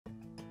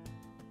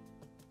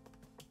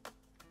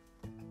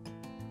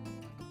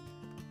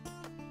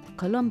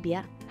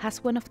Colombia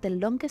has one of the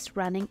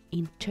longest-running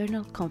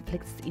internal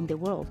conflicts in the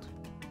world.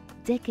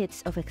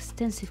 Decades of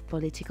extensive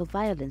political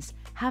violence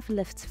have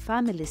left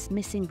families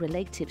missing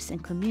relatives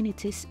and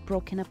communities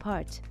broken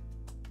apart.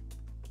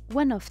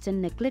 One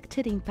often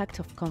neglected impact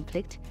of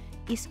conflict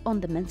is on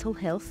the mental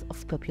health of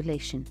the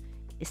population,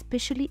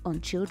 especially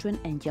on children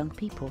and young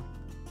people.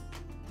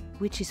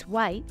 Which is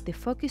why the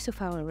focus of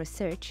our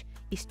research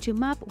is to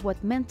map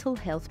what mental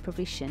health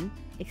provision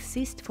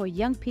exists for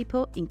young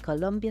people in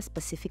Colombia's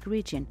Pacific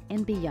region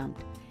and beyond,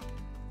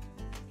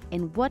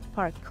 and what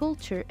part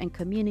culture and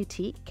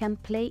community can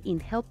play in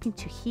helping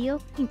to heal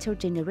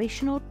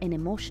intergenerational and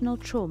emotional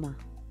trauma.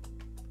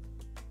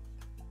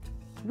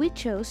 We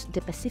chose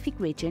the Pacific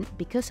region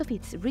because of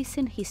its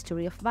recent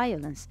history of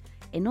violence,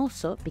 and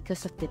also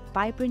because of the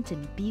vibrant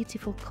and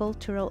beautiful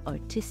cultural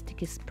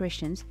artistic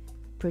expressions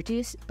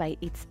produced by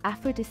its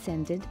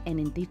Afro-descendant and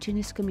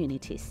indigenous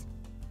communities.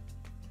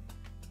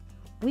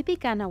 We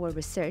began our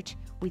research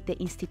with the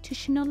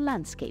institutional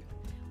landscape.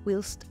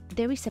 Whilst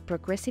there is a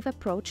progressive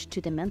approach to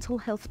the mental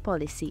health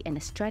policy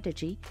and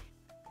strategy,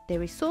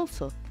 there is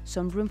also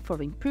some room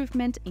for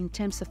improvement in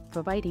terms of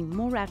providing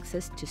more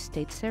access to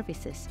state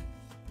services,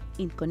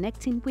 in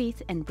connecting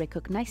with and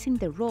recognizing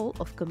the role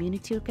of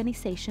community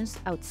organizations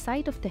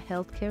outside of the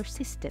healthcare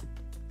system,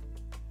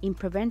 in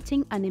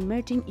preventing an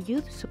emerging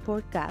youth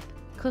support gap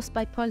caused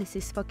by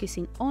policies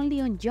focusing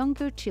only on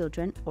younger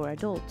children or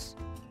adults,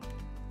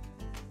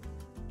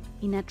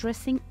 in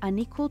addressing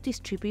unequal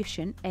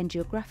distribution and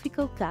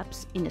geographical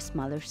gaps in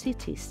smaller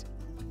cities,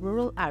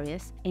 rural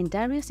areas, and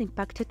areas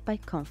impacted by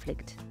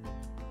conflict.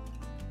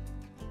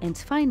 And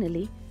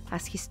finally,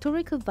 as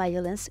historical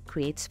violence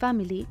creates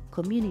family,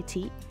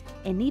 community,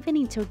 and even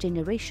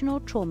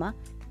intergenerational trauma,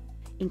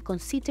 in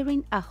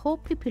considering a whole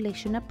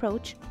population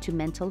approach to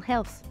mental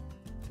health.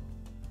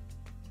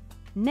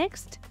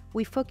 Next,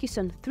 we focus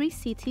on 3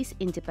 cities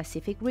in the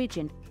Pacific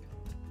region,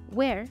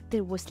 where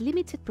there was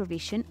limited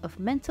provision of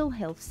mental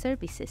health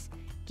services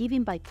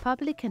given by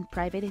public and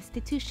private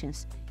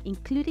institutions,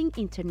 including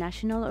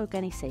international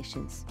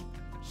organizations.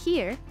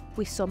 Here,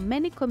 we saw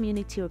many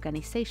community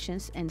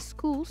organizations and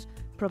schools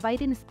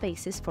providing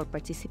spaces for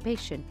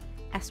participation,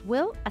 as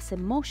well as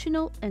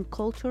emotional and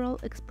cultural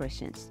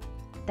expressions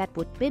that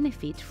would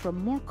benefit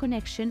from more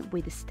connection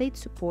with state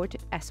support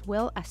as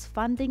well as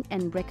funding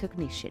and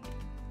recognition.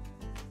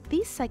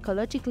 These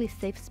psychologically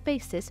safe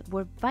spaces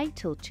were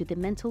vital to the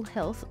mental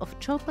health of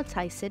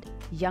traumatized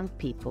young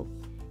people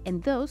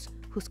and those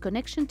whose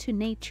connection to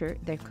nature,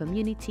 their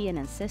community and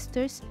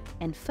ancestors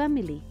and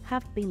family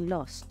have been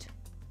lost.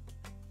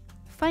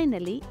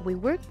 Finally, we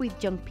work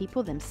with young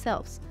people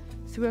themselves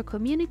through a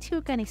community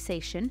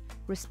organization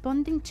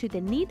responding to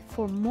the need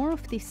for more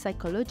of these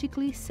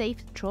psychologically safe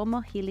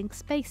trauma healing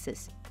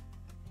spaces.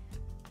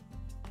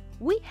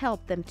 We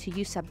help them to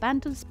use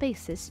abandoned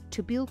spaces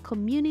to build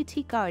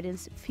community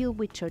gardens filled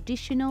with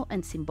traditional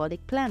and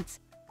symbolic plants,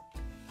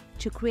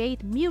 to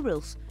create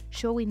murals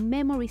showing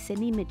memories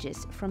and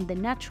images from the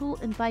natural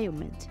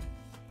environment,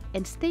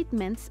 and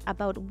statements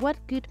about what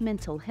good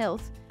mental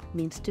health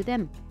means to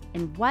them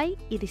and why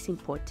it is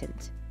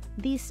important.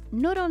 This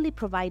not only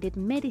provided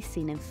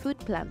medicine and food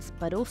plants,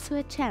 but also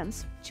a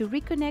chance to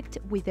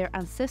reconnect with their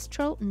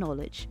ancestral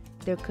knowledge,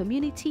 their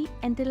community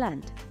and the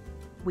land.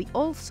 We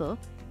also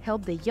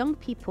help the young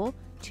people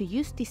to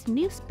use these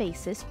new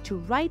spaces to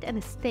write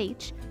and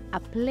stage a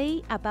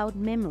play about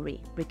memory,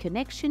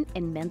 reconnection,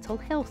 and mental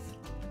health.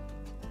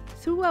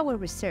 Through our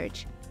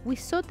research, we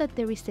saw that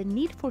there is a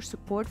need for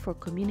support for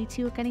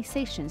community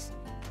organizations,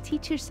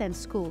 teachers and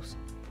schools,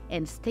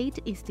 and state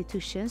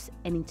institutions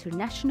and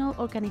international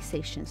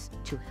organizations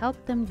to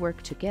help them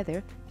work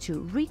together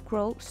to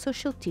regrow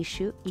social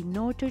tissue in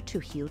order to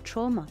heal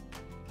trauma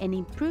and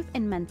improve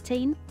and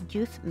maintain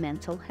youth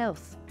mental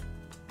health.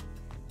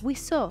 We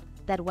saw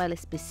that while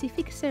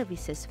specific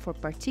services for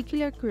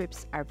particular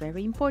groups are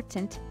very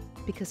important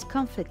because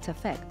conflict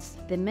affects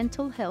the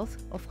mental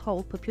health of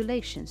whole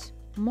populations,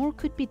 more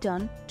could be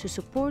done to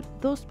support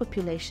those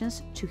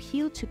populations to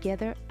heal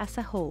together as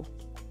a whole.